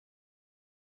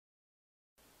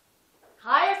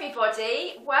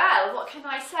everybody. Well, what can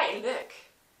I say? Look,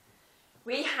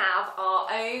 we have our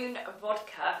own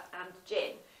vodka and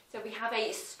gin. So we have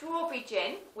a strawberry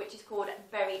gin, which is called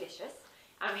Berrylicious,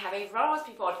 and we have a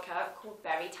raspberry vodka called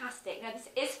Berrytastic. Now this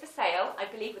is for sale, I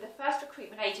believe we're the first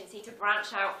recruitment agency to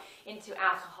branch out into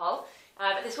alcohol.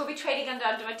 This will be trading under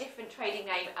a different trading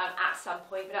name at some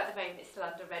point, but at the moment it's still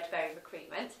under Red Berry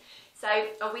Recruitment. So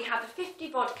we have the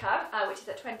 50 vodka, which is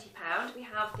at £20, we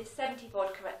have the 70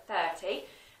 vodka at 30,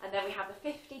 and then we have the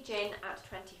 50 gin at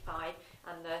 25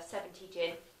 and the 70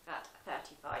 gin at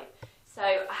 35. So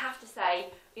I have to say,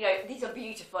 you know, these are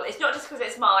beautiful. It's not just because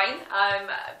it's mine,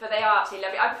 but they are absolutely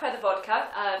lovely. I prefer the vodka,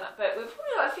 but we've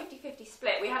probably got a 50-50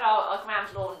 split. We had our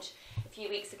grand launch a few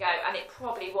weeks ago, and it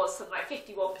probably was something like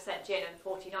 51% gin and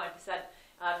 49%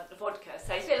 vodka.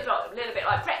 So it's a little bit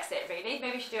like Brexit, really.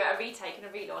 Maybe we should do a retake and a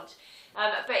relaunch.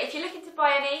 But if you're looking to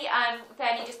buy any,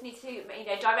 then you just need to, you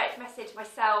know, direct message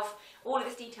myself. All of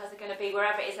these details are going to be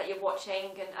wherever it is that you're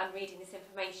watching and reading this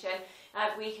information.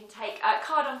 We can take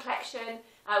card on collection,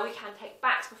 we can take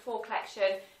backs before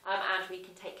collection, and we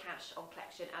can take cash on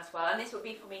collection as well. And this will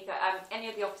be from either any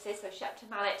of the offices, so Shepton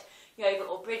Mallet, Yeovil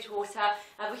or Bridgwater.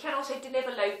 We can also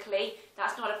deliver locally.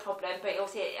 That's not a problem, but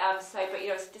also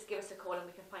just give us a call and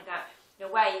we can find out, you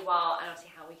know, where you are and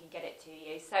obviously how we can get it to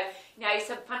you. So, you know,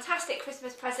 some fantastic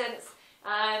Christmas presents.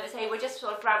 So we're just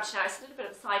sort of branching out. It's a little bit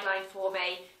of a sideline for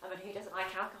me, and who doesn't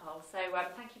like alcohol? So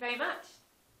thank you very much.